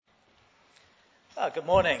Good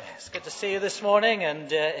morning. It's good to see you this morning,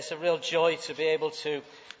 and it's a real joy to be able to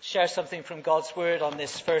share something from God's Word on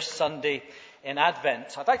this first Sunday in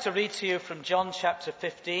Advent. I'd like to read to you from John chapter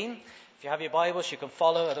 15. If you have your Bibles, you can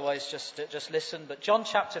follow, otherwise just listen. But John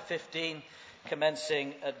chapter 15,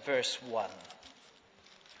 commencing at verse 1.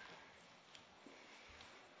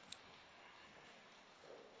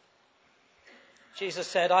 Jesus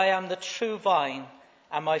said, "I am the true vine,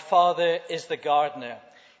 and my Father is the gardener.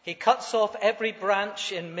 He cuts off every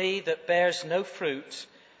branch in me that bears no fruit,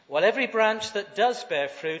 while every branch that does bear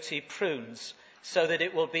fruit he prunes, so that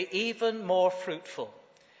it will be even more fruitful.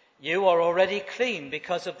 You are already clean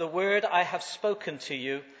because of the word I have spoken to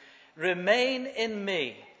you. Remain in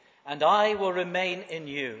me, and I will remain in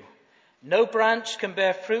you. No branch can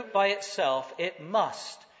bear fruit by itself. It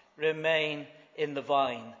must remain in the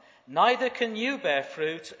vine. Neither can you bear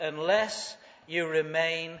fruit unless you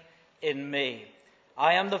remain in me.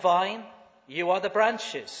 I am the vine, you are the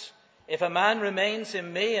branches. If a man remains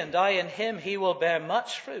in me and I in him, he will bear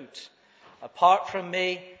much fruit. Apart from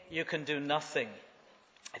me, you can do nothing.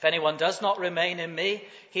 If anyone does not remain in me,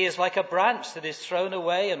 he is like a branch that is thrown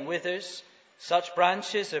away and withers. Such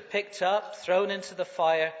branches are picked up, thrown into the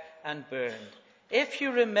fire, and burned. If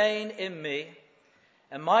you remain in me,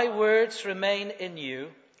 and my words remain in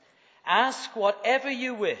you, ask whatever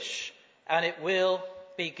you wish, and it will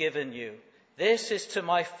be given you. This is to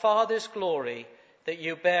my Father's glory, that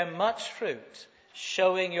you bear much fruit,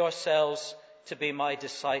 showing yourselves to be my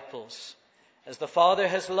disciples. As the Father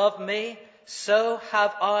has loved me, so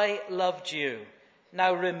have I loved you.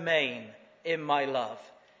 Now remain in my love.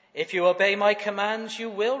 If you obey my commands, you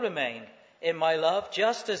will remain in my love,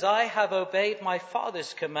 just as I have obeyed my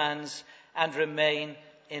Father's commands and remain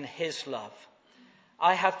in his love.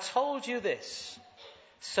 I have told you this,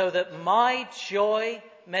 so that my joy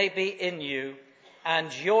may be in you,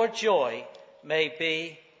 and your joy may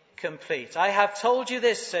be complete. I have told you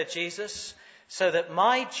this, said Jesus, so that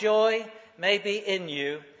my joy may be in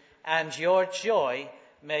you, and your joy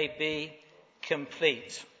may be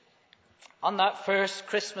complete. On that first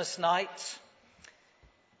Christmas night,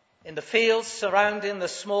 in the fields surrounding the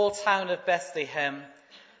small town of Bethlehem,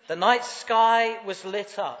 the night sky was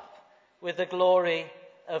lit up with the glory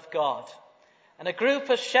of God. And a group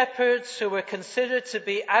of shepherds who were considered to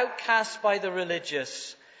be outcast by the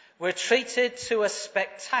religious were treated to a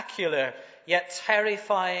spectacular yet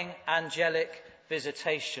terrifying angelic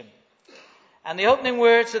visitation. And the opening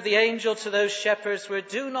words of the angel to those shepherds were,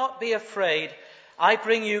 "Do not be afraid. I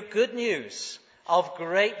bring you good news of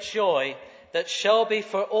great joy that shall be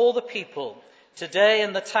for all the people. Today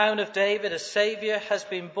in the town of David a Saviour has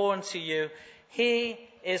been born to you. He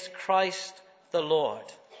is Christ the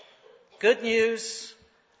Lord." Good news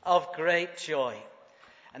of great joy.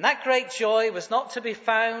 And that great joy was not to be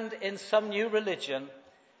found in some new religion,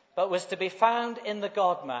 but was to be found in the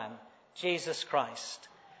God-man, Jesus Christ.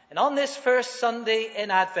 And on this first Sunday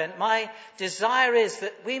in Advent, my desire is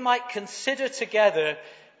that we might consider together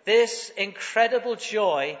this incredible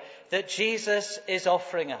joy that Jesus is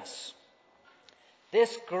offering us.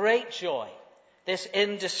 This great joy, this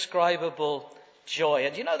indescribable joy.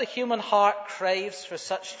 And you know, the human heart craves for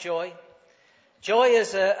such joy. Joy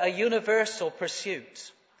is a universal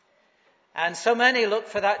pursuit. And so many look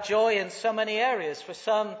for that joy in so many areas. For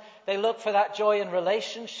some, they look for that joy in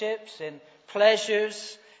relationships, in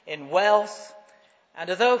pleasures, in wealth. And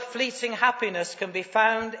although fleeting happiness can be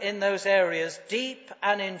found in those areas, deep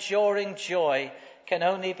and enduring joy can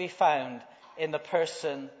only be found in the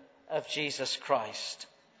person of Jesus Christ.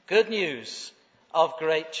 Good news of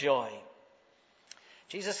great joy.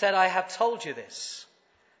 Jesus said, "I have told you this,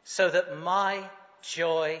 so that my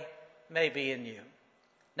joy may be in you."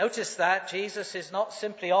 Notice that Jesus is not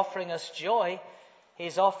simply offering us joy,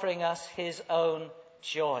 he's offering us his own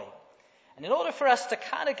joy. And in order for us to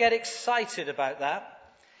kind of get excited about that,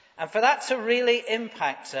 and for that to really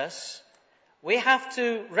impact us, we have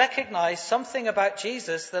to recognize something about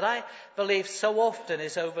Jesus that I believe so often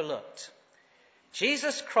is overlooked.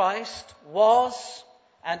 Jesus Christ was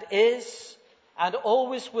and is and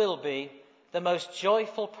always will be the most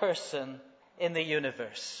joyful person in the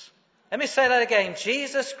universe. Let me say that again.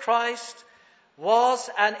 Jesus Christ was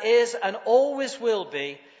and is and always will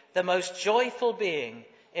be the most joyful being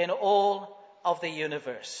in all of the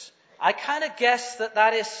universe. I kind of guess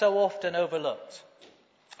that is so often overlooked.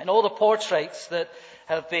 In all the portraits that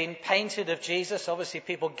have been painted of Jesus, obviously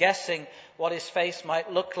people guessing what his face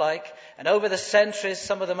might look like. And over the centuries,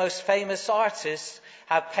 some of the most famous artists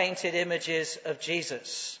have painted images of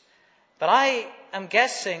Jesus. But I am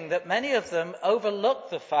guessing that many of them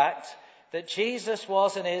overlook the fact that Jesus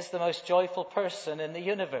was and is the most joyful person in the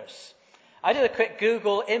universe. I did a quick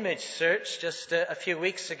Google image search just a few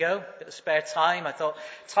weeks ago, a bit of spare time. I thought,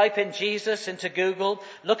 type in Jesus into Google,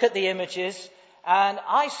 look at the images, and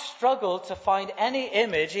I struggled to find any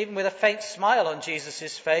image, even with a faint smile on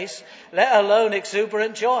Jesus' face, let alone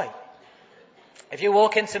exuberant joy. If you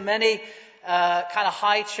walk into many kind of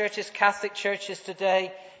high churches, Catholic churches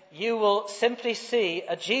today, you will simply see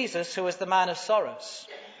a Jesus who is the man of sorrows.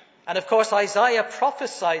 And of course, Isaiah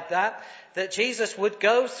prophesied that Jesus would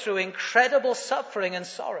go through incredible suffering and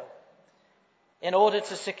sorrow in order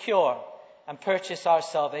to secure and purchase our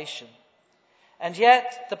salvation. And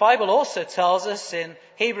yet, the Bible also tells us in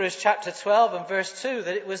Hebrews chapter 12 and verse 2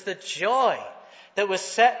 that it was the joy that was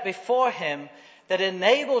set before him that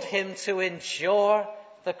enabled him to endure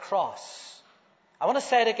the cross. I want to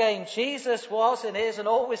say it again. Jesus was and is and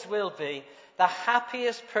always will be the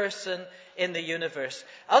happiest person in the universe.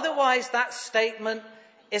 Otherwise, that statement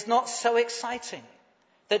is not so exciting.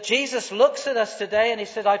 That Jesus looks at us today and he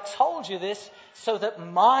said, I've told you this so that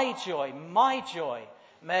my joy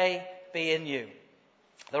may be in you.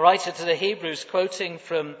 The writer to the Hebrews, quoting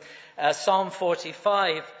from Psalm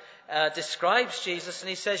 45, describes Jesus and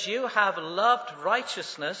he says, you have loved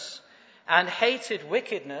righteousness and hated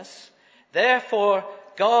wickedness. Therefore,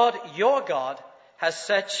 God, your God, has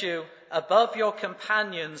set you above your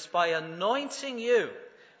companions by anointing you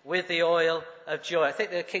with the oil of joy. I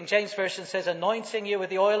think the King James Version says anointing you with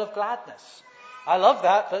the oil of gladness. I love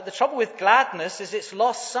that, but the trouble with gladness is it's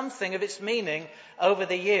lost something of its meaning over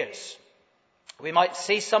the years. We might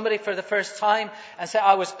see somebody for the first time and say,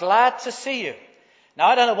 I was glad to see you. Now,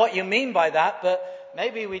 I don't know what you mean by that, but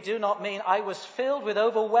maybe we do not mean I was filled with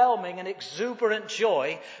overwhelming and exuberant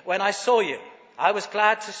joy when I saw you. I was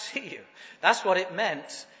glad to see you. That's what it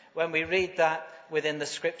meant when we read that within the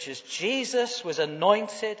scriptures. Jesus was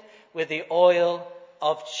anointed with the oil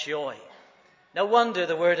of joy. No wonder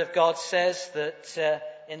the word of God says that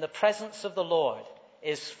in the presence of the Lord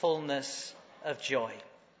is fullness of joy.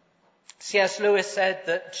 C.S. Lewis said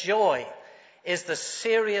that joy is the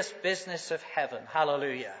serious business of heaven.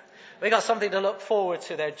 Hallelujah. We got something to look forward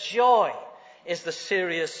to there. Joy is the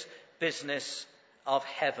serious business of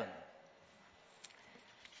heaven.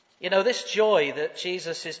 You know, this joy that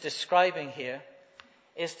Jesus is describing here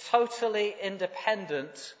is totally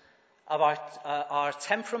independent of our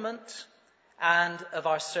temperament and of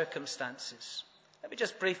our circumstances. Let me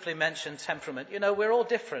just briefly mention temperament. You know, we're all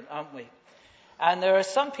different, aren't we? And there are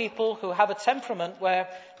some people who have a temperament where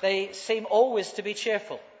they seem always to be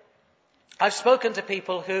cheerful. I've spoken to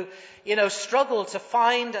people who, struggle to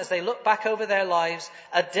find, as they look back over their lives,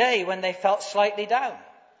 a day when they felt slightly down.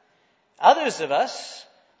 Others of us,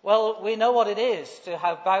 well, we know what it is to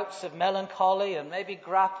have bouts of melancholy and maybe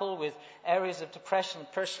grapple with areas of depression.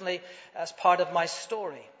 Personally, that's part of my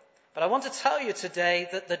story. But I want to tell you today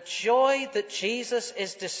that the joy that Jesus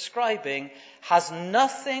is describing has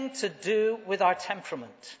nothing to do with our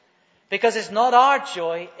temperament. Because it's not our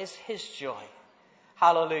joy, it's his joy.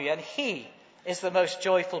 Hallelujah. And he is the most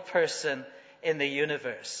joyful person in the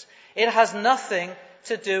universe. It has nothing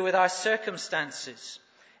to do with our circumstances.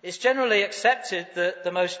 It's generally accepted that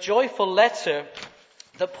the most joyful letter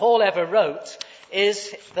that Paul ever wrote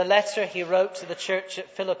is the letter he wrote to the church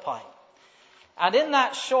at Philippi. And in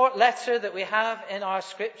that short letter that we have in our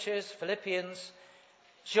scriptures, Philippians,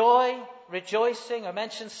 joy, rejoicing are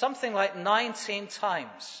mentioned something like 19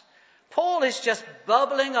 times. Paul is just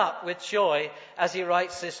bubbling up with joy as he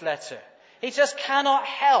writes this letter. He just cannot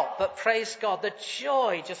help but praise God. The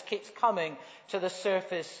joy just keeps coming to the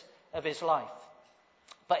surface of his life.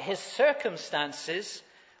 But his circumstances,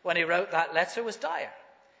 when he wrote that letter, was dire.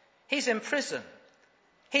 He's in prison.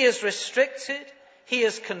 He is restricted. He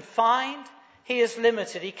is confined. He is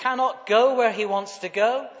limited. He cannot go where he wants to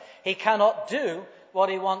go. He cannot do what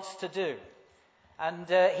he wants to do. And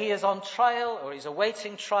he is on trial, or he's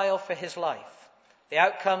awaiting trial for his life. The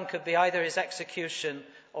outcome could be either his execution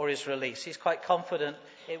or his release. He's quite confident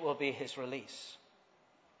it will be his release.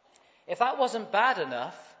 If that wasn't bad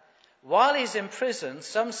enough, while he's in prison,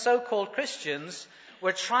 some so-called Christians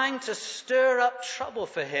were trying to stir up trouble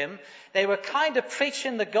for him. They were kind of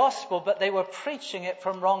preaching the gospel, but they were preaching it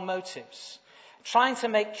from wrong motives, trying to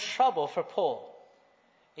make trouble for Paul.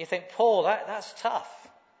 You think, Paul, that's tough.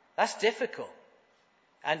 That's difficult.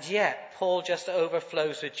 And yet, Paul just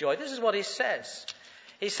overflows with joy. This is what he says.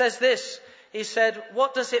 He says this. He said,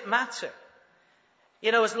 what does it matter?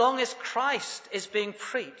 As long as Christ is being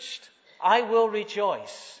preached, I will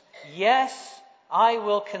rejoice. Yes, I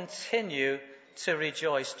will continue to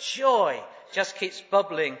rejoice. Joy just keeps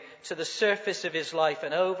bubbling to the surface of his life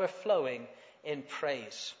and overflowing in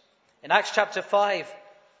praise. In Acts chapter 5,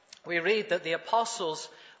 we read that the apostles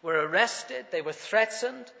were arrested, they were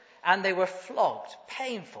threatened, and they were flogged.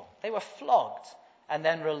 Painful. They were flogged and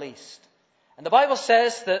then released. And the Bible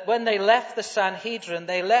says that when they left the Sanhedrin,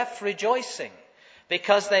 they left rejoicing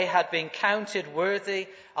because they had been counted worthy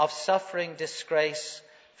of suffering disgrace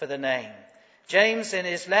for the name. James, in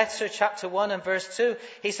his letter, chapter 1 and verse 2,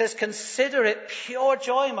 he says, "Consider it pure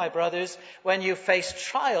joy, my brothers, when you face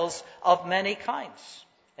trials of many kinds."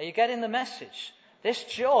 Are you getting the message? This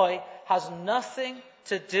joy has nothing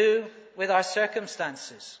to do with our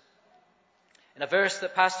circumstances. In a verse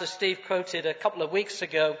that Pastor Steve quoted a couple of weeks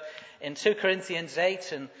ago in 2 Corinthians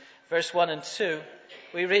 8 and verse 1 and 2,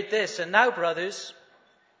 we read this, "And now, brothers,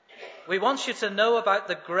 we want you to know about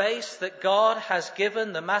the grace that God has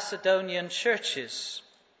given the Macedonian churches.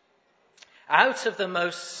 Out of the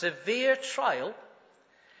most severe trial,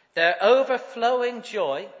 their overflowing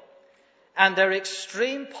joy and their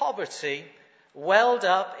extreme poverty welled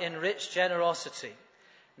up in rich generosity."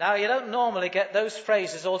 Now, you don't normally get those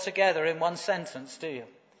phrases all together in one sentence, do you?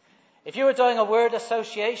 If you were doing a word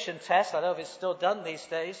association test, I don't know if it's still done these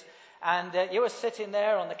days, and you were sitting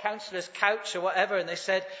there on the counsellor's couch or whatever, and they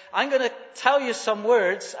said, "I'm going to tell you some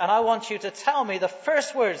words, and I want you to tell me the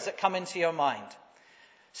first words that come into your mind."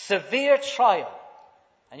 Severe trial.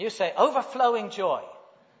 And you say, overflowing joy.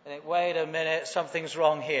 I think, wait a minute, something's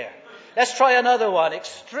wrong here. Let's try another one.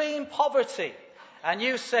 Extreme poverty. And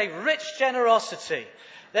you say, rich generosity.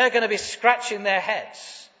 They're going to be scratching their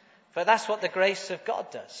heads. But that's what the grace of God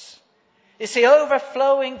does. You see,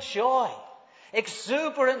 overflowing joy,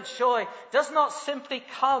 exuberant joy, does not simply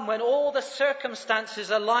come when all the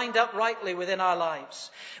circumstances are lined up rightly within our lives.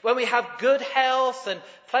 When we have good health and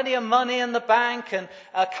plenty of money in the bank and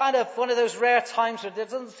kind of one of those rare times where there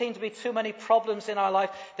doesn't seem to be too many problems in our life,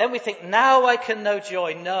 then we think, now I can know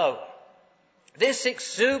joy. No. This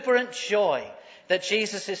exuberant joy that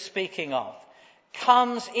Jesus is speaking of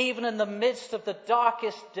comes even in the midst of the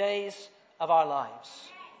darkest days of our lives.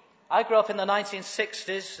 I grew up in the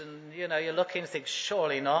 1960s, and, you're looking and think,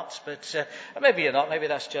 surely not, but maybe you're not. Maybe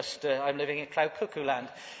that's just, I'm living in cloud cuckoo land.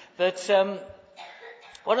 But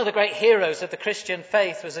one of the great heroes of the Christian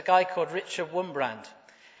faith was a guy called Richard Wurmbrand.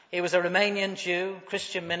 He was a Romanian Jew,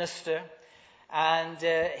 Christian minister, and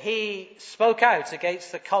he spoke out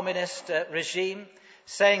against the communist regime,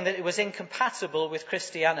 saying that it was incompatible with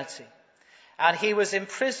Christianity. And he was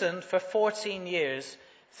imprisoned for 14 years,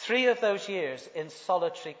 3 of those years in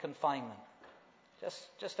solitary confinement.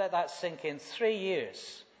 Just let that sink in. 3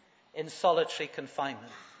 years in solitary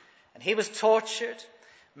confinement. And he was tortured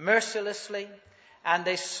mercilessly, and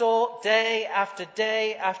they sought day after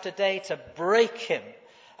day after day to break him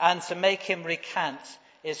and to make him recant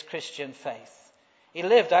his Christian faith. He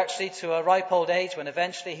lived actually to a ripe old age when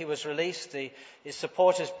eventually he was released. His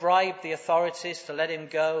supporters bribed the authorities to let him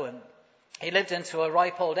go, and he lived into a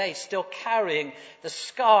ripe old age, still carrying the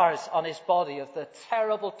scars on his body of the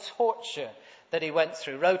terrible torture that he went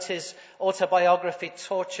through. Wrote his autobiography,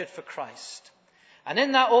 Tortured for Christ. And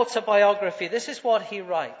in that autobiography, this is what he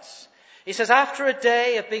writes. He says, after a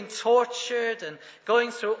day of being tortured and going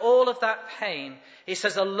through all of that pain, he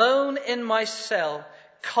says, alone in my cell,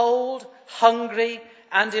 cold, hungry,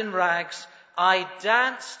 and in rags, I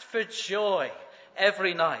danced for joy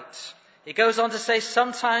every night. He goes on to say,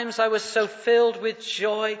 sometimes I was so filled with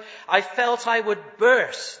joy, I felt I would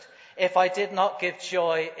burst if I did not give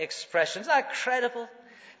joy expression. Isn't that incredible?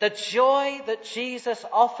 The joy that Jesus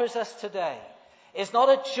offers us today is not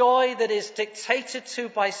a joy that is dictated to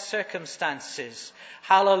by circumstances.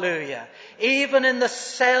 Hallelujah. Even in the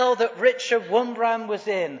cell that Richard Wurmbrand was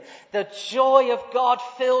in, the joy of God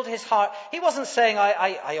filled his heart. He wasn't saying,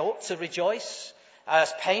 I ought to rejoice.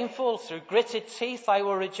 It's painful, through gritted teeth I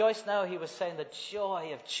will rejoice. No, he was saying the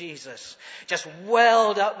joy of Jesus just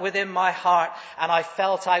welled up within my heart, and I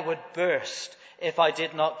felt I would burst if I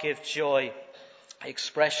did not give joy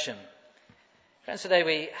expression. Friends, today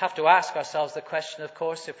we have to ask ourselves the question, of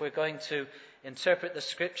course, if we're going to interpret the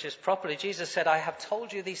scriptures properly. Jesus said, I have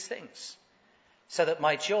told you these things so that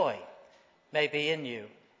my joy may be in you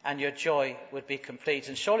and your joy would be complete.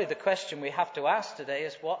 And surely the question we have to ask today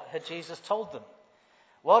is, what had Jesus told them?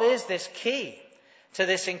 What is this key to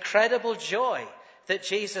this incredible joy that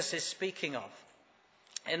Jesus is speaking of?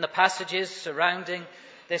 In the passages surrounding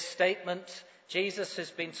this statement, Jesus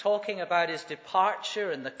has been talking about his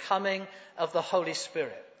departure and the coming of the Holy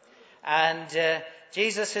Spirit. And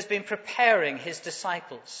Jesus has been preparing his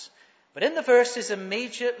disciples. But in the verses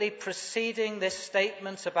immediately preceding this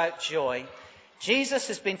statement about joy, Jesus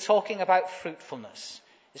has been talking about fruitfulness.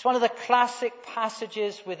 It's one of the classic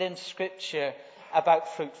passages within Scripture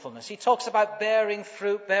about fruitfulness. He talks about bearing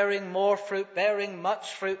fruit, bearing more fruit, bearing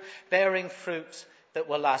much fruit, bearing fruit that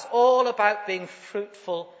will last. All about being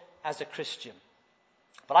fruitful as a Christian.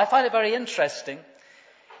 But I find it very interesting,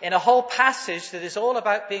 in a whole passage that is all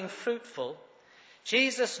about being fruitful,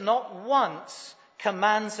 Jesus not once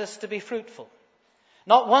commands us to be fruitful.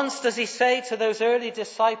 Not once does he say to those early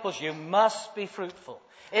disciples, you must be fruitful.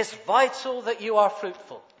 It's vital that you are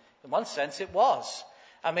fruitful. In one sense, it was.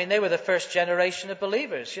 I mean, they were the first generation of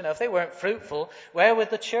believers. You know, if they weren't fruitful, where would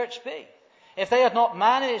the church be? If they had not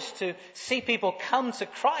managed to see people come to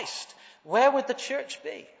Christ, where would the church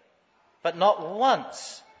be? But not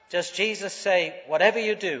once does Jesus say, whatever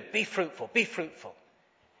you do, be fruitful, be fruitful.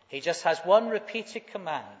 He just has one repeated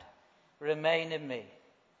command, remain in me,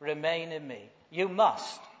 remain in me. You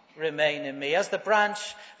must remain in me. As the branch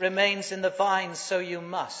remains in the vine, so you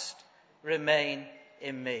must remain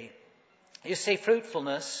in me. You see,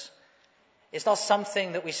 fruitfulness is not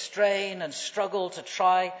something that we strain and struggle to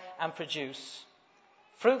try and produce.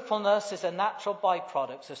 Fruitfulness is a natural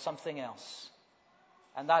byproduct of something else,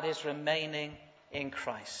 and that is remaining in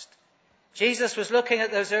Christ. Jesus was looking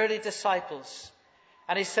at those early disciples,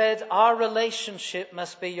 and he said, our relationship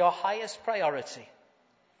must be your highest priority.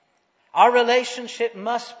 Our relationship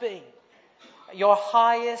must be your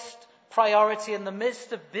highest priority in the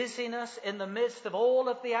midst of busyness, in the midst of all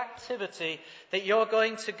of the activity that you're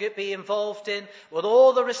going to be involved in, with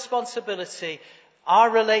all the responsibility. Our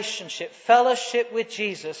relationship, fellowship with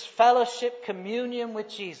Jesus, fellowship, communion with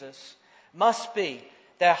Jesus must be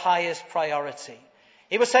their highest priority.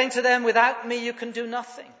 He was saying to them, without me you can do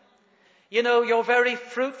nothing. You know, your very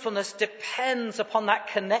fruitfulness depends upon that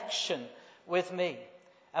connection with me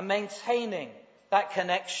and maintaining that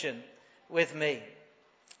connection with me.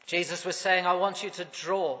 Jesus was saying, I want you to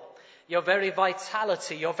draw your very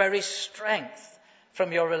vitality, your very strength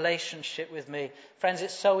from your relationship with me. Friends,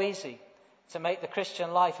 it's so easy to make the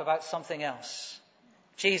Christian life about something else.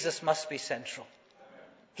 Jesus must be central.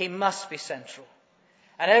 He must be central.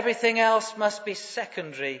 And everything else must be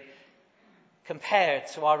secondary compared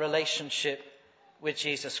to our relationship with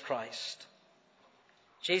Jesus Christ.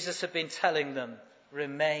 Jesus had been telling them,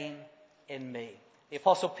 remain in me. The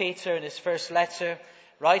Apostle Peter, in his first letter,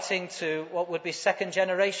 writing to what would be second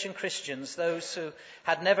generation Christians, those who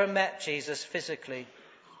had never met Jesus physically,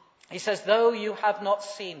 he says, though you have not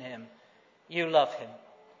seen him, you love him.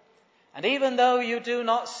 And even though you do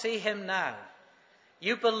not see him now,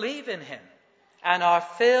 you believe in him and are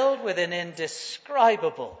filled with an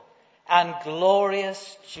indescribable and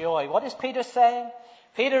glorious joy. What is Peter saying?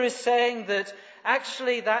 Peter is saying that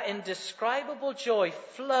actually that indescribable joy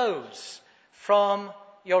flows from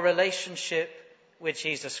your relationship with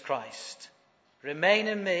Jesus Christ. Remain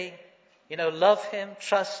in me, love him,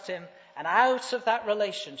 trust him, and out of that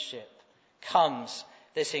relationship comes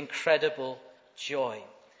this incredible joy.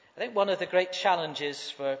 I think one of the great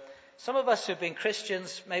challenges for some of us who've been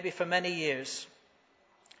Christians maybe for many years,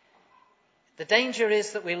 the danger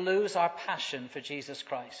is that we lose our passion for Jesus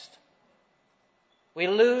Christ. We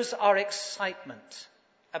lose our excitement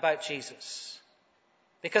about Jesus.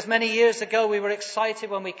 Because many years ago we were excited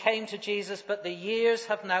when we came to Jesus, but the years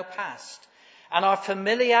have now passed. And our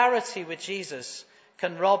familiarity with Jesus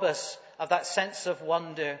can rob us of that sense of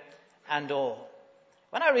wonder and awe.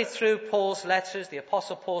 When I read through Paul's letters, the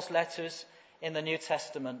Apostle Paul's letters in the New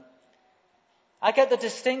Testament, I get the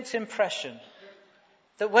distinct impression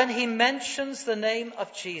that when he mentions the name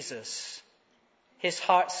of Jesus, his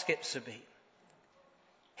heart skips a beat.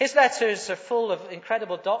 His letters are full of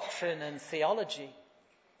incredible doctrine and theology.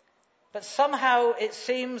 But somehow it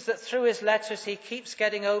seems that through his letters he keeps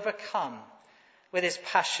getting overcome with his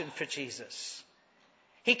passion for Jesus.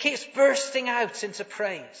 He keeps bursting out into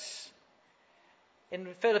praise. In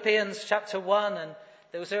Philippians chapter 1 and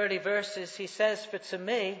those early verses, he says, for to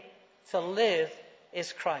me to live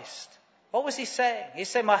is Christ. What was he saying? He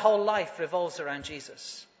said, my whole life revolves around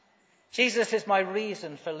Jesus. Jesus is my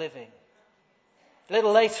reason for living. A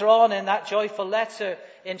little later on in that joyful letter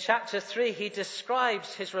in chapter 3, he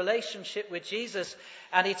describes his relationship with Jesus,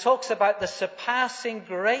 and he talks about the surpassing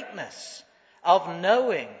greatness of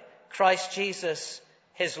knowing Christ Jesus,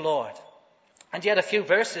 his Lord. And yet a few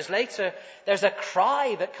verses later, there's a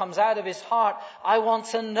cry that comes out of his heart. I want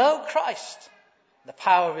to know Christ, the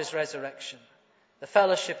power of his resurrection, the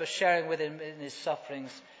fellowship of sharing with him in his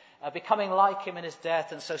sufferings, becoming like him in his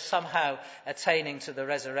death, and so somehow attaining to the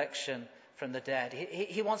resurrection from the dead.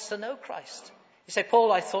 He wants to know Christ. You say,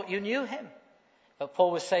 Paul, I thought you knew him. But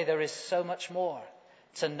Paul would say there is so much more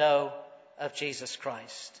to know of Jesus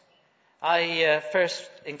Christ. I first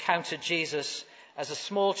encountered Jesus as a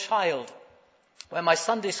small child when my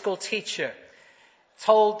Sunday school teacher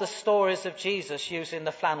told the stories of Jesus using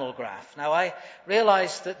the flannel graph. Now, I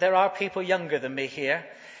realize that there are people younger than me here,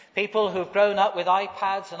 people who've grown up with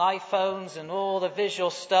iPads and iPhones and all the visual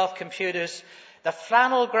stuff, computers. The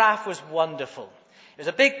flannel graph was wonderful. It was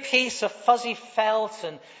a big piece of fuzzy felt,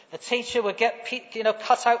 and the teacher would get,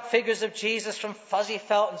 cut out figures of Jesus from fuzzy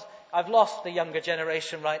felt. And I've lost the younger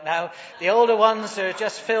generation right now. The older ones are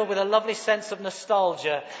just filled with a lovely sense of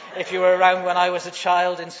nostalgia, if you were around when I was a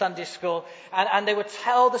child in Sunday school. And they would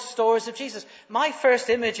tell the stories of Jesus. My first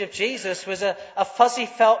image of Jesus was a fuzzy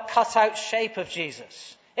felt cut-out shape of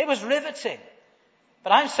Jesus. It was riveting.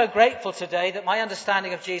 But I'm so grateful today that my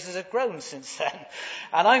understanding of Jesus has grown since then.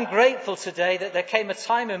 And I'm grateful today that there came a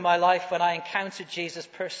time in my life when I encountered Jesus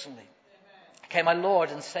personally. He became my Lord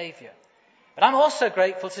and Savior. But I'm also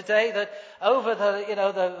grateful today that over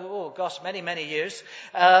many, many years,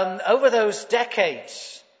 over those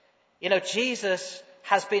decades, Jesus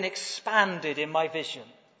has been expanded in my vision.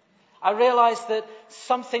 I realize that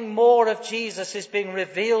something more of Jesus is being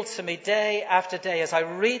revealed to me day after day as I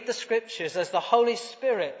read the scriptures, as the Holy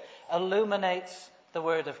Spirit illuminates the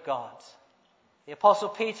Word of God. The Apostle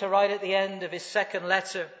Peter, right at the end of his second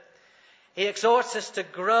letter, he exhorts us to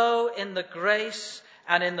grow in the grace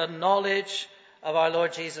and in the knowledge of our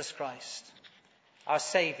Lord Jesus Christ, our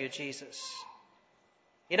Savior Jesus.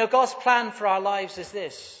 God's plan for our lives is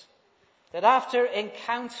this, that after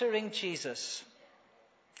encountering Jesus,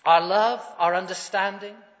 our love, our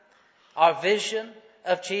understanding, our vision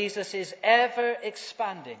of Jesus is ever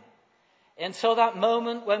expanding until that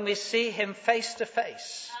moment when we see him face to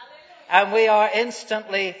face and we are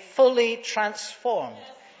instantly fully transformed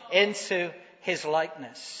into his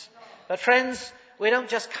likeness. But friends, we don't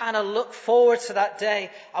just kind of look forward to that day.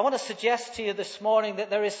 I want to suggest to you this morning that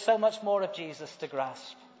there is so much more of Jesus to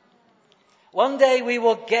grasp. One day we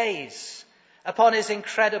will gaze upon his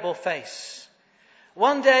incredible face.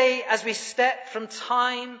 One day, as we step from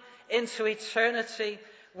time into eternity,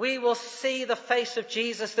 we will see the face of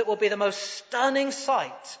Jesus that will be the most stunning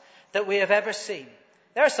sight that we have ever seen.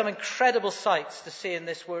 There are some incredible sights to see in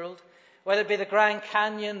this world, whether it be the Grand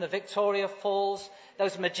Canyon, the Victoria Falls,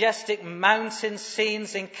 those majestic mountain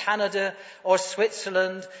scenes in Canada or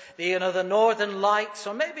Switzerland, the Northern Lights,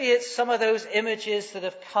 or maybe it's some of those images that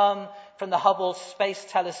have come from the Hubble Space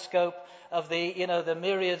Telescope of the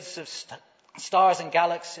myriads of stars and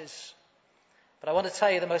galaxies. But I want to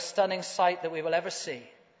tell you the most stunning sight that we will ever see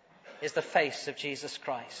is the face of Jesus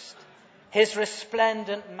Christ. His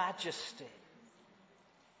resplendent majesty.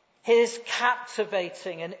 His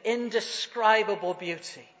captivating and indescribable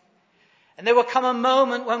beauty. And there will come a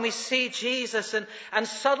moment when we see Jesus and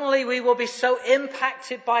suddenly we will be so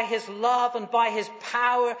impacted by his love and by his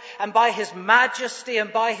power and by his majesty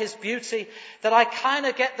and by his beauty that I kind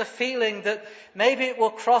of get the feeling that maybe it will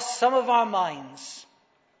cross some of our minds.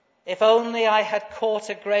 If only I had caught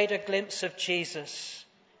a greater glimpse of Jesus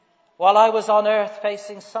while I was on earth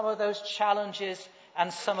facing some of those challenges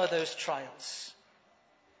and some of those trials.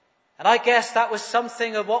 And I guess that was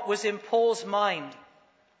something of what was in Paul's mind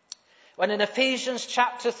when in Ephesians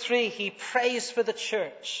chapter 3 he prays for the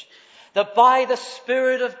church that by the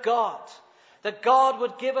Spirit of God, that God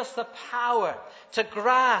would give us the power to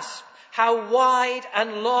grasp how wide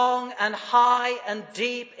and long and high and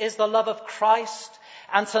deep is the love of Christ,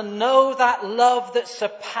 and to know that love that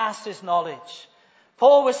surpasses knowledge.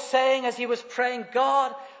 Paul was saying as he was praying,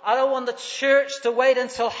 God, I don't want the church to wait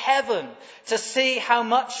until heaven to see how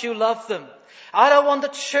much you love them. I don't want the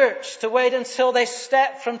church to wait until they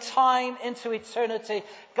step from time into eternity.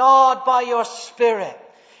 God, by your Spirit,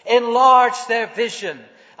 enlarge their vision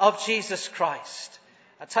of Jesus Christ.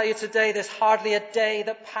 I tell you today, there's hardly a day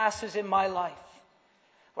that passes in my life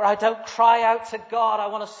where I don't cry out to God, I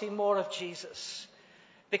want to see more of Jesus.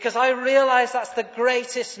 Because I realize that's the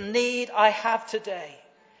greatest need I have today,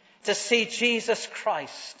 to see Jesus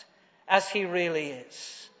Christ as he really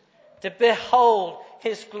is, to behold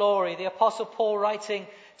his glory. The Apostle Paul, writing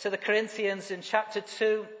to the Corinthians in chapter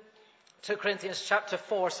 2 Corinthians chapter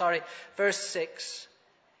 4, verse 6,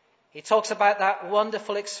 he talks about that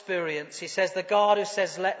wonderful experience. He says, the God who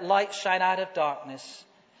says, let light shine out of darkness,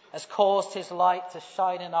 has caused his light to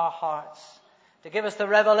shine in our hearts, to give us the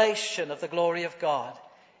revelation of the glory of God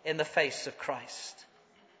in the face of Christ.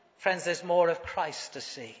 Friends, there's more of Christ to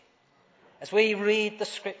see. As we read the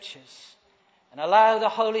scriptures and allow the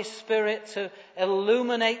Holy Spirit to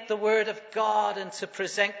illuminate the Word of God and to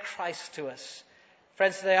present Christ to us,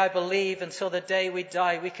 friends, today I believe until the day we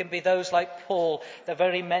die, we can be those like Paul. The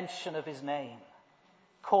very mention of his name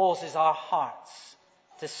causes our hearts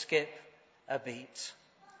to skip a beat.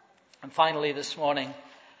 And finally this morning,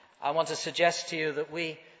 I want to suggest to you that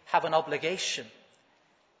we have an obligation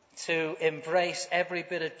to embrace every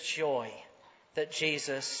bit of joy that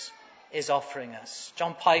Jesus is offering us.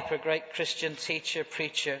 John Piper, great Christian teacher,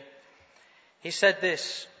 preacher, he said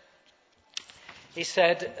this. He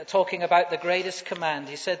said, talking about the greatest command,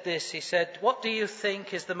 he said this. He said, "What do you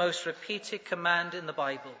think is the most repeated command in the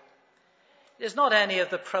Bible? It is not any of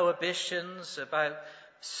the prohibitions about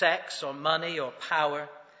sex or money or power.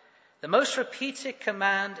 The most repeated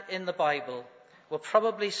command in the Bible will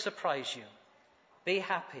probably surprise you. Be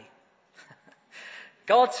happy."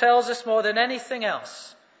 God tells us more than anything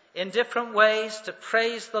else, in different ways, to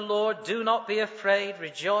praise the Lord, do not be afraid,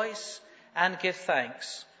 rejoice and give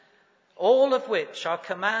thanks. All of which are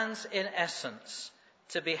commands in essence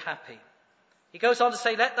to be happy. He goes on to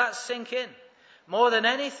say, let that sink in. More than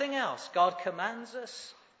anything else, God commands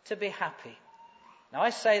us to be happy. Now I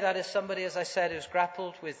say that as somebody, as I said, who's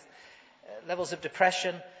grappled with levels of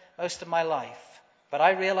depression most of my life. But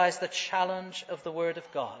I realize the challenge of the Word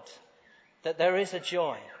of God, that there is a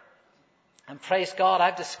joy. And praise God,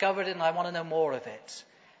 I've discovered it and I want to know more of it,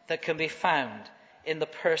 that can be found in the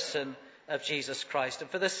person of Jesus Christ. And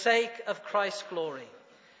for the sake of Christ's glory,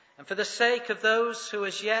 and for the sake of those who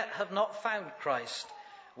as yet have not found Christ,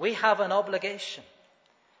 we have an obligation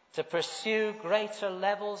to pursue greater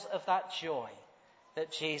levels of that joy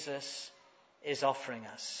that Jesus is offering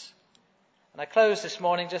us. And I close this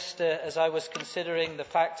morning just as I was considering the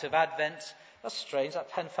fact of Advent. That's strange,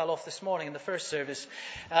 that pen fell off this morning in the first service.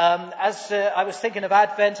 As I was thinking of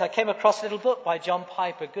Advent, I came across a little book by John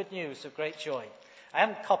Piper, Good News of Great Joy. I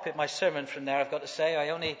haven't copied my sermon from there, I've got to say. I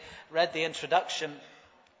only read the introduction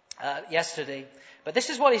yesterday. But this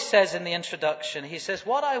is what he says in the introduction. He says,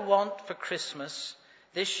 what I want for Christmas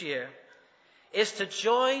this year is to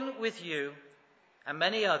join with you and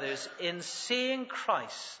many others in seeing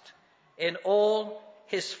Christ in all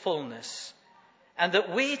his fullness, and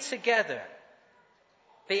that we together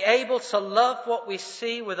be able to love what we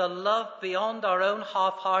see with a love beyond our own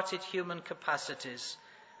half-hearted human capacities.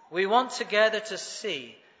 We want together to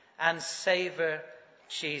see and savor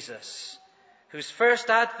Jesus, whose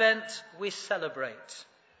first advent we celebrate,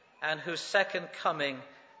 and whose second coming,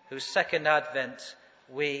 whose second advent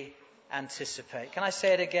we anticipate. Can I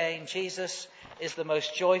say it again? Jesus is the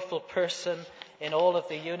most joyful person in all of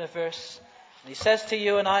the universe. And he says to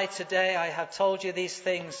you and I today, I have told you these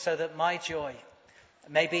things so that my joy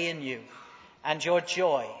may be in you and your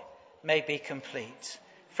joy may be complete.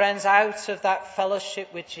 Friends, out of that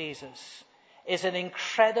fellowship with Jesus is an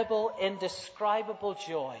incredible, indescribable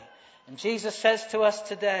joy. And Jesus says to us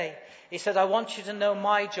today, he said, I want you to know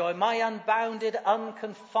my joy, my unbounded,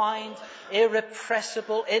 unconfined,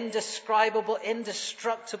 irrepressible, indescribable,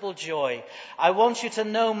 indestructible joy. I want you to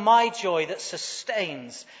know my joy that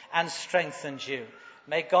sustains and strengthens you.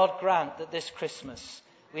 May God grant that this Christmas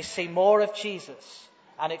we see more of Jesus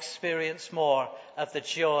and experience more of the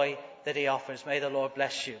joy that he offers. May the Lord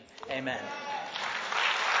bless you. Amen.